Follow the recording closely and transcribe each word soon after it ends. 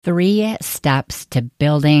3 Steps to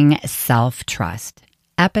Building Self-Trust,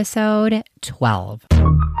 Episode 12.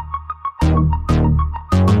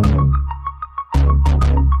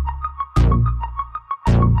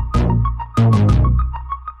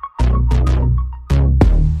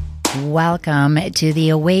 Welcome to the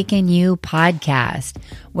Awaken You podcast,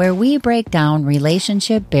 where we break down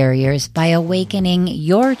relationship barriers by awakening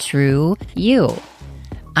your true you.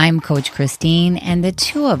 I'm Coach Christine, and the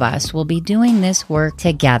two of us will be doing this work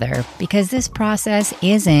together because this process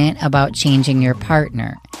isn't about changing your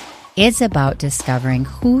partner. It's about discovering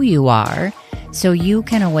who you are so you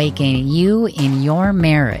can awaken you in your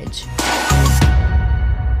marriage.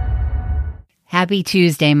 Happy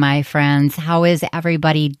Tuesday, my friends. How is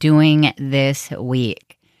everybody doing this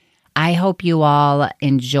week? I hope you all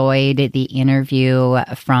enjoyed the interview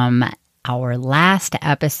from our last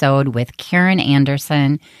episode with Karen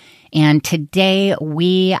Anderson. And today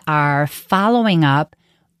we are following up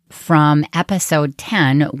from episode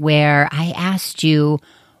 10, where I asked you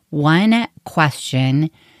one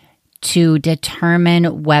question to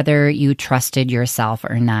determine whether you trusted yourself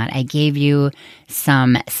or not. I gave you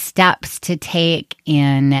some steps to take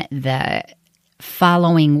in the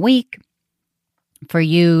following week for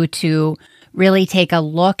you to really take a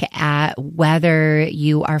look at whether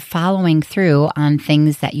you are following through on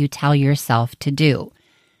things that you tell yourself to do.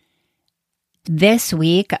 This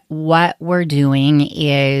week, what we're doing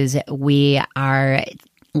is we are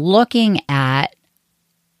looking at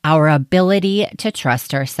our ability to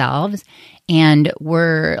trust ourselves, and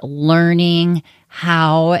we're learning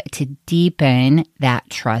how to deepen that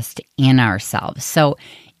trust in ourselves. So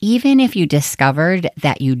even if you discovered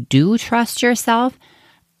that you do trust yourself,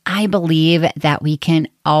 I believe that we can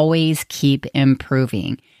always keep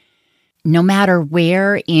improving. No matter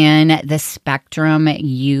where in the spectrum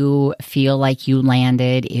you feel like you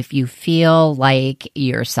landed, if you feel like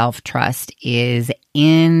your self-trust is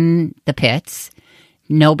in the pits,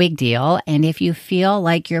 no big deal. And if you feel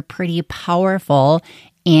like you're pretty powerful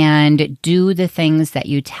and do the things that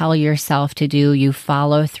you tell yourself to do, you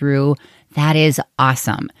follow through, that is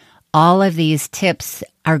awesome. All of these tips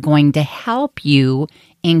are going to help you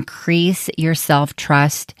increase your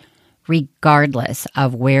self-trust regardless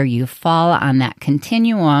of where you fall on that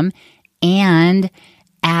continuum. And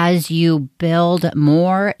as you build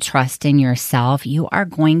more trust in yourself, you are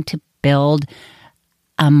going to build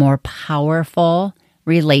a more powerful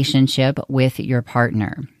relationship with your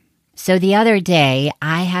partner. So the other day,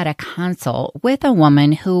 I had a consult with a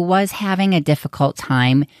woman who was having a difficult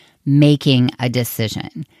time making a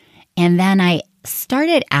decision. And then I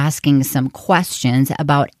started asking some questions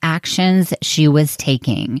about actions she was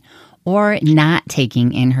taking or not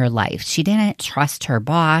taking in her life. She didn't trust her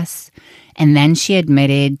boss, and then she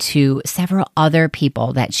admitted to several other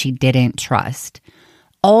people that she didn't trust,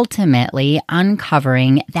 ultimately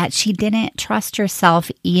uncovering that she didn't trust herself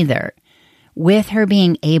either. With her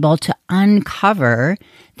being able to uncover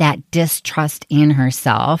that distrust in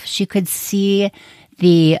herself, she could see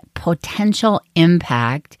the potential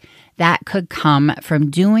impact that could come from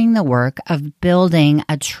doing the work of building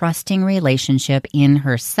a trusting relationship in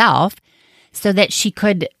herself so that she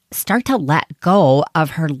could start to let go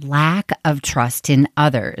of her lack of trust in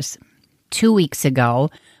others. 2 weeks ago,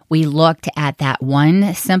 we looked at that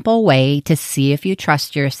one simple way to see if you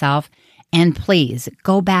trust yourself. And please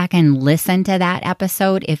go back and listen to that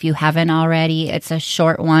episode if you haven't already. It's a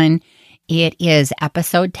short one. It is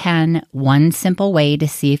episode 10, One Simple Way to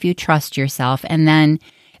See If You Trust Yourself. And then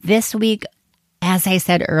this week, as I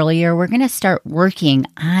said earlier, we're going to start working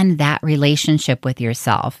on that relationship with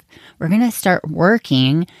yourself. We're going to start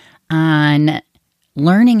working on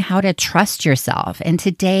learning how to trust yourself. And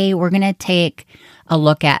today we're going to take a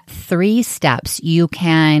look at 3 steps you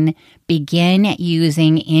can begin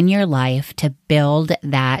using in your life to build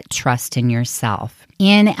that trust in yourself.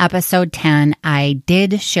 In episode 10, I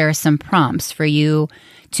did share some prompts for you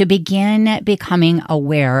to begin becoming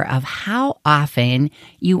aware of how often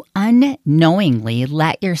you unknowingly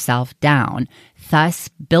let yourself down, thus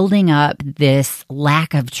building up this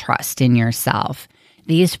lack of trust in yourself.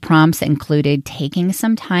 These prompts included taking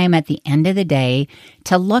some time at the end of the day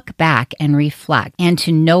to look back and reflect and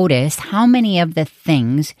to notice how many of the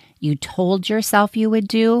things you told yourself you would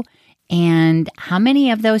do and how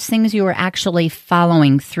many of those things you were actually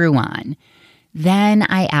following through on. Then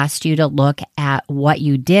I asked you to look at what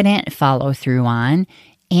you didn't follow through on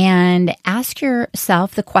and ask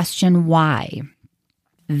yourself the question, why?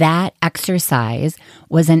 That exercise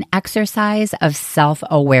was an exercise of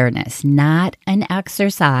self-awareness, not an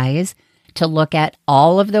exercise to look at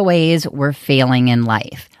all of the ways we're failing in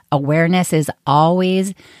life. awareness is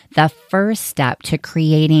always the first step to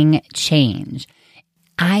creating change.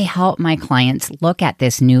 I help my clients look at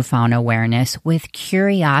this newfound awareness with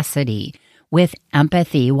curiosity, with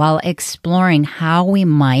empathy, while exploring how we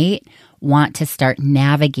might want to start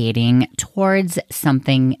navigating towards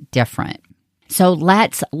something different. So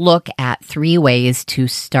let's look at 3 ways to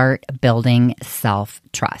start building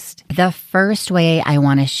self-trust. The first way I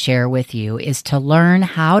want to share with you is to learn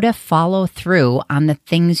how to follow through on the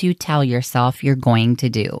things you tell yourself you're going to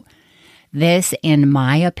do. This, in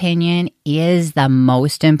my opinion, is the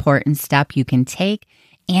most important step you can take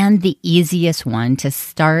and the easiest one to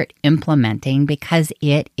start implementing because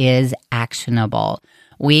it is actionable.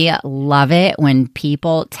 We love it when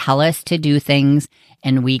people tell us to do things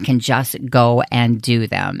and we can just go and do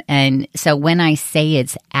them. And so when I say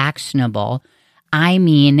it's actionable, I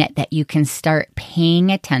mean that you can start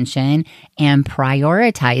paying attention and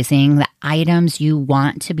prioritizing the items you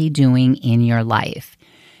want to be doing in your life.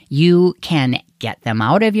 You can get them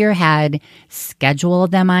out of your head, schedule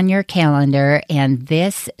them on your calendar, and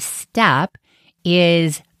this step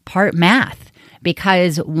is part math.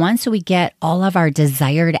 Because once we get all of our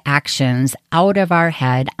desired actions out of our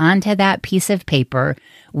head onto that piece of paper,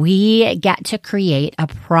 we get to create a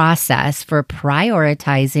process for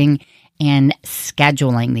prioritizing and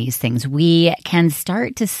scheduling these things. We can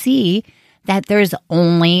start to see that there's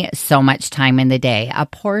only so much time in the day, a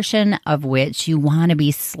portion of which you want to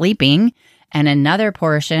be sleeping, and another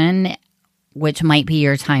portion, which might be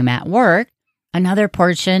your time at work, another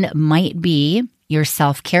portion might be your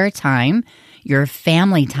self-care time, your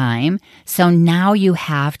family time. So now you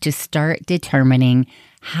have to start determining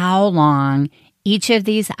how long each of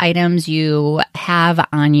these items you have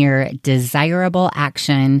on your desirable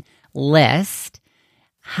action list,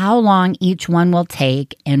 how long each one will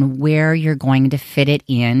take, and where you're going to fit it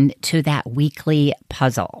in to that weekly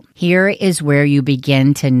puzzle. Here is where you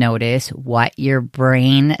begin to notice what your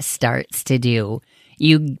brain starts to do.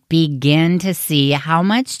 You begin to see how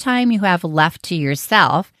much time you have left to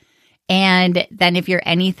yourself. And then if you're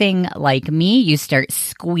anything like me, you start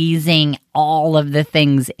squeezing all of the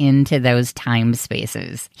things into those time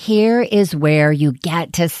spaces. Here is where you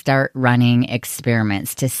get to start running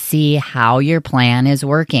experiments to see how your plan is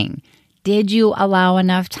working. Did you allow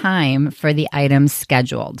enough time for the items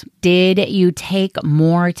scheduled? Did you take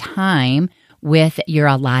more time with your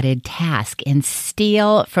allotted task and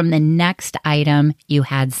steal from the next item you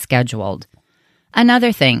had scheduled?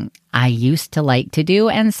 Another thing I used to like to do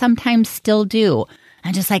and sometimes still do,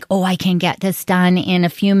 I'm just like, I can get this done in a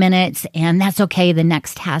few minutes and that's okay. The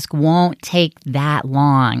next task won't take that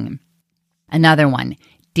long. Another one,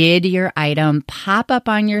 did your item pop up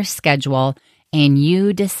on your schedule and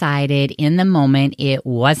you decided in the moment it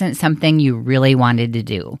wasn't something you really wanted to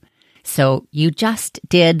do? So you just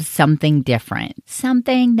did something different,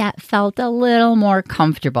 something that felt a little more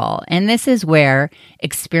comfortable. And this is where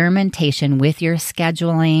experimentation with your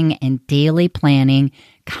scheduling and daily planning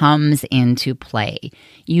comes into play.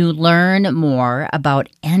 You learn more about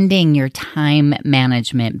ending your time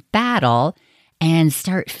management battle and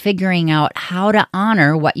start figuring out how to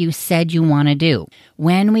honor what you said you want to do.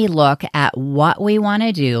 When we look at what we want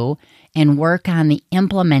to do and work on the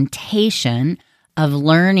implementation of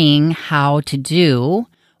learning how to do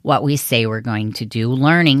what we say we're going to do,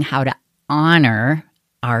 learning how to honor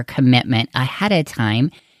our commitment ahead of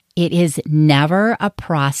time, it is never a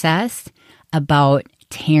process about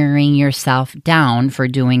tearing yourself down for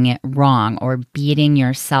doing it wrong or beating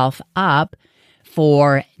yourself up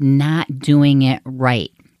for not doing it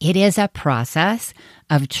right. It is a process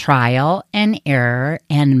of trial and error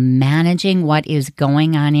and managing what is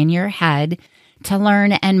going on in your head to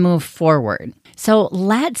learn and move forward. So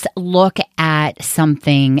let's look at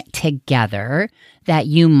something together that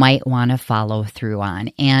you might want to follow through on.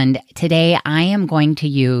 And today I am going to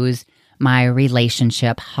use my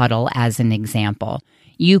relationship huddle as an example.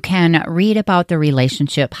 You can read about the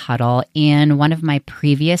relationship huddle in one of my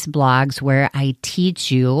previous blogs where I teach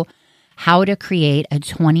you how to create a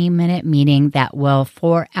 20-minute meeting that will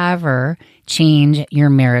forever change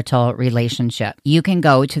your marital relationship. You can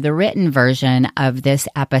go to the written version of this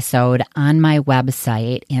episode on my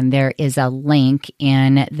website, and there is a link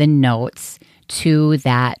in the notes to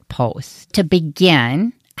that post. To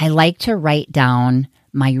begin, I like to write down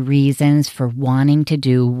my reasons for wanting to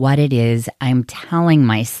do what it is I'm telling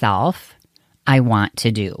myself I want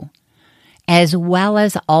to do, as well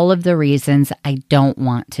as all of the reasons I don't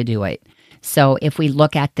want to do it. So if we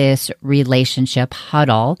look at this relationship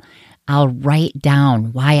huddle, I'll write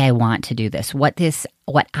down why I want to do this, what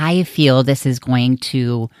I feel this is going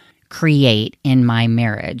to create in my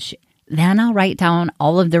marriage. Then I'll write down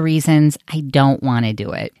all of the reasons I don't want to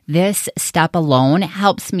do it. This step alone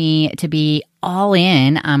helps me to be all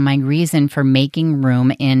in on my reason for making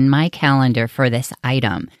room in my calendar for this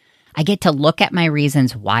item. I get to look at my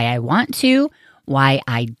reasons why I want to, why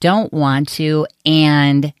I don't want to,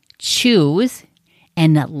 and choose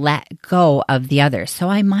and let go of the others. So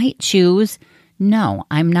I might choose, no,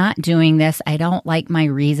 I'm not doing this. I don't like my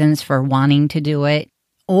reasons for wanting to do it,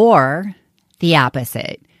 or the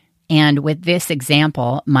opposite. And with this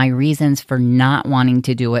example, my reasons for not wanting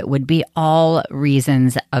to do it would be all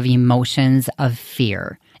reasons of emotions of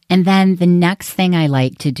fear. And then the next thing I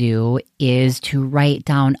like to do is to write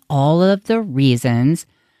down all of the reasons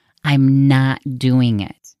I'm not doing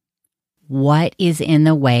it. What is in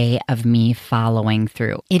the way of me following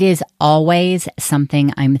through? It is always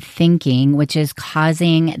something I'm thinking, which is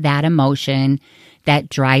causing that emotion that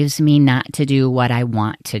drives me not to do what I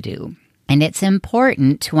want to do. And it's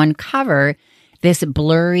important to uncover this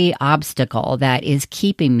blurry obstacle that is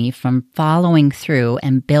keeping me from following through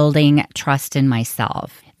and building trust in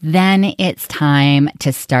myself. Then it's time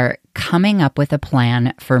to start coming up with a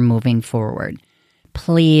plan for moving forward.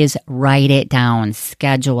 Please write it down,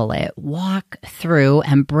 schedule it, walk through,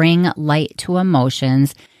 and bring light to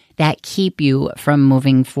emotions that keep you from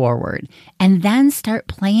moving forward. And then start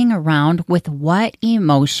playing around with what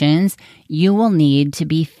emotions you will need to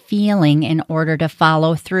be feeling in order to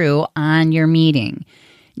follow through on your meeting.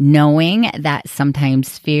 Knowing that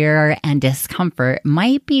sometimes fear and discomfort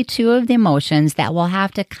might be two of the emotions that will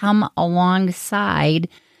have to come alongside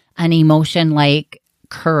an emotion like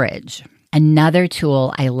courage. Another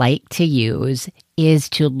tool I like to use is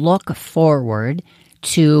to look forward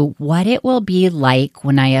to what it will be like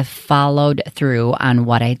when I have followed through on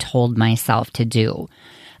what I told myself to do.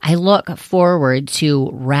 I look forward to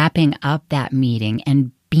wrapping up that meeting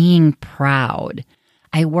and being proud.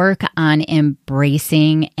 I work on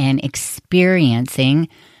embracing and experiencing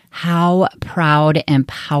how proud and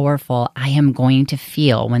powerful I am going to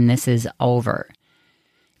feel when this is over.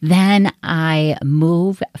 Then I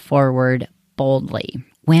move forward boldly.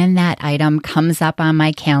 When that item comes up on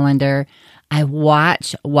my calendar, I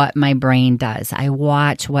watch what my brain does. I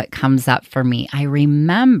watch what comes up for me. I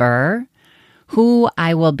remember who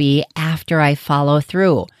I will be after I follow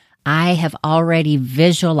through. I have already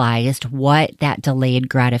visualized what that delayed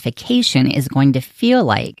gratification is going to feel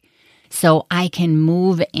like. So I can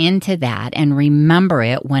move into that and remember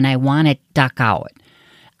it when I want to duck out.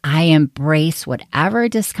 I embrace whatever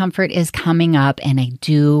discomfort is coming up and I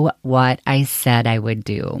do what I said I would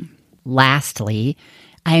do. Lastly,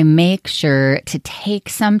 I make sure to take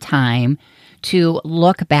some time to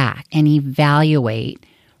look back and evaluate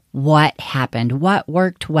what happened, what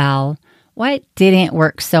worked well, what didn't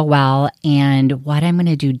work so well, and what I'm going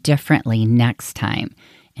to do differently next time.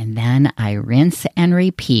 And then I rinse and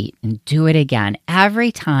repeat and do it again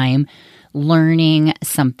every time, learning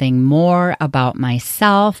something more about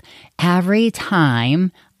myself. Every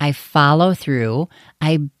time I follow through,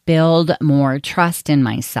 I build more trust in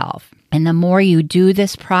myself. And the more you do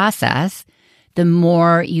this process, the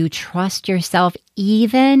more you trust yourself,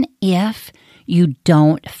 even if you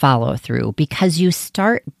don't follow through, because you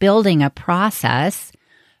start building a process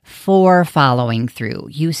for following through.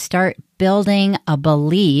 You start building a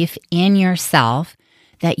belief in yourself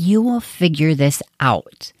that you will figure this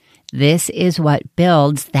out. This is what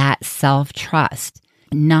builds that self-trust.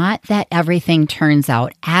 Not that everything turns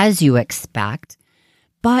out as you expect,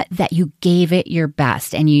 but that you gave it your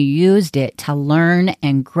best and you used it to learn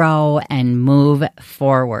and grow and move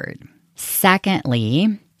forward.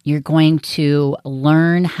 Secondly, you're going to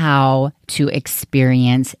learn how to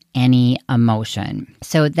experience any emotion.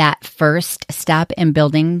 So that first step in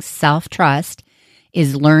building self-trust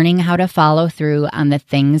is learning how to follow through on the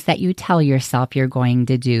things that you tell yourself you're going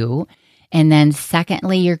to do. And then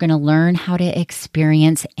secondly, you're going to learn how to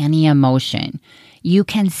experience any emotion. You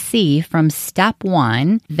can see from step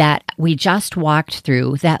one that we just walked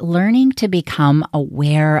through that learning to become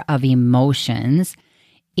aware of emotions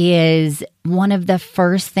is one of the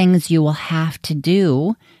first things you will have to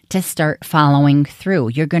do to start following through.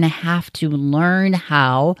 You're going to have to learn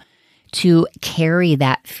how to carry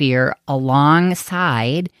that fear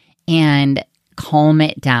alongside and calm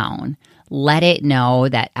it down. Let it know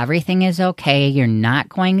that everything is okay. You're not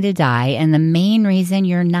going to die. And the main reason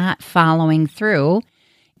you're not following through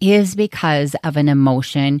is because of an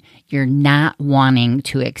emotion you're not wanting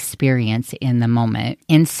to experience in the moment.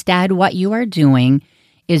 Instead, what you are doing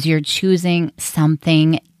is you're choosing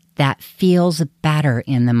something that feels better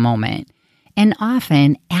in the moment, and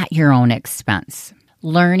often at your own expense.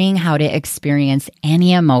 Learning how to experience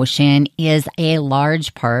any emotion is a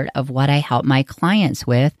large part of what I help my clients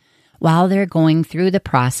with while they're going through the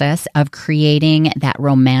process of creating that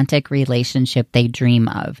romantic relationship they dream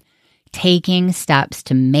of. Taking steps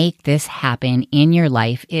to make this happen in your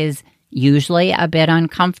life is usually a bit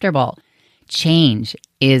uncomfortable. Change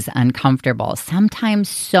is uncomfortable, sometimes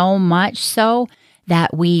so much so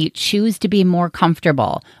that we choose to be more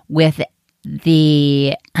comfortable with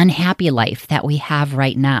the unhappy life that we have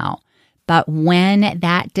right now. But when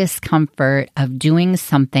that discomfort of doing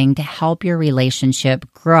something to help your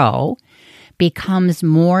relationship grow becomes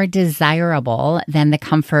more desirable than the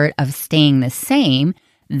comfort of staying the same,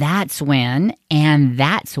 that's when and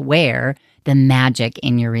that's where the magic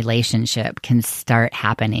in your relationship can start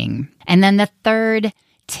happening. And then the third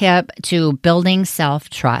tip to building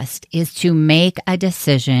self-trust is to make a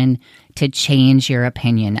decision to change your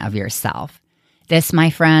opinion of yourself. This, my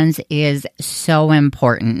friends, is so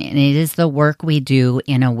important, and it is the work we do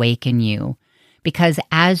in Awaken You. Because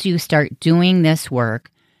as you start doing this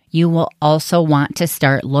work, you will also want to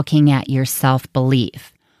start looking at your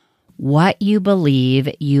self-belief. What you believe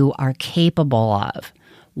you are capable of,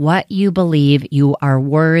 what you believe you are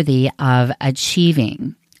worthy of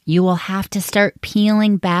achieving. You will have to start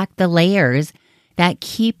peeling back the layers that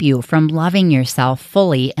keep you from loving yourself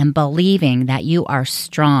fully and believing that you are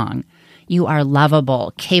strong. You are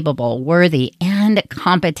lovable, capable, worthy, and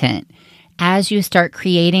competent. As you start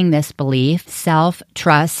creating this belief,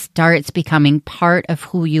 self-trust starts becoming part of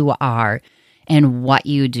who you are and what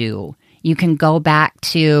you do. You can go back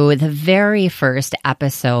to the very first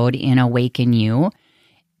episode in Awaken You.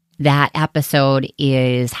 That episode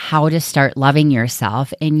is how to start loving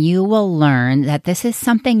yourself, and you will learn that this is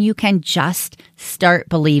something you can just start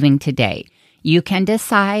believing today. You can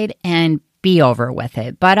decide and be over with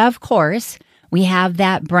it. But of course, we have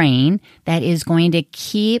that brain that is going to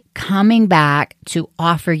keep coming back to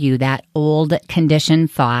offer you that old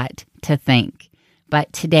conditioned thought to think.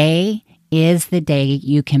 But today is the day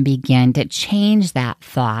you can begin to change that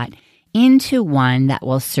thought into one that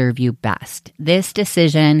will serve you best. This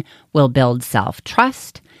decision will build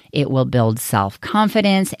self-trust, it will build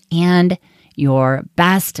self-confidence, and your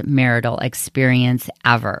best marital experience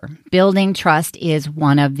ever. Building trust is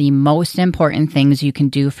one of the most important things you can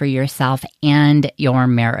do for yourself and your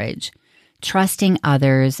marriage. Trusting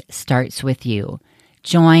others starts with you.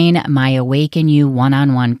 Join my Awaken You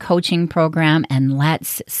one-on-one coaching program and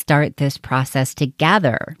let's start this process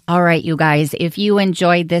together. All right, you guys, if you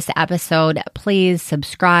enjoyed this episode, please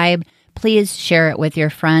subscribe. Please share it with your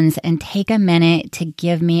friends and take a minute to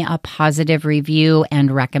give me a positive review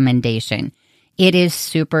and recommendation. It is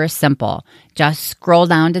super simple. Just scroll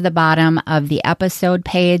down to the bottom of the episode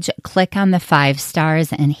page, click on the 5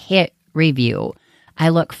 stars, and hit review. I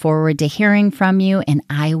look forward to hearing from you, and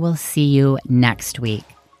I will see you next week.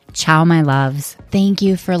 Ciao, my loves. Thank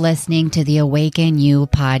you for listening to the Awaken You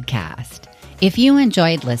podcast. If you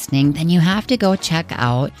enjoyed listening, then you have to go check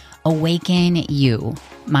out Awaken You,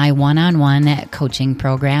 my one-on-one coaching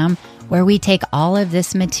program, where we take all of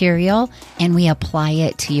this material and we apply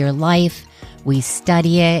it to your life. We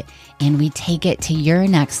study it and we take it to your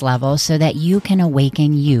next level so that you can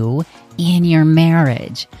awaken you in your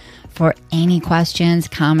marriage. For any questions,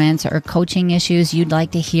 comments, or coaching issues you'd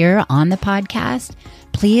like to hear on the podcast,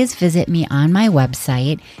 please visit me on my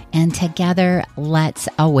website, and together, let's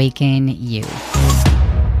awaken you.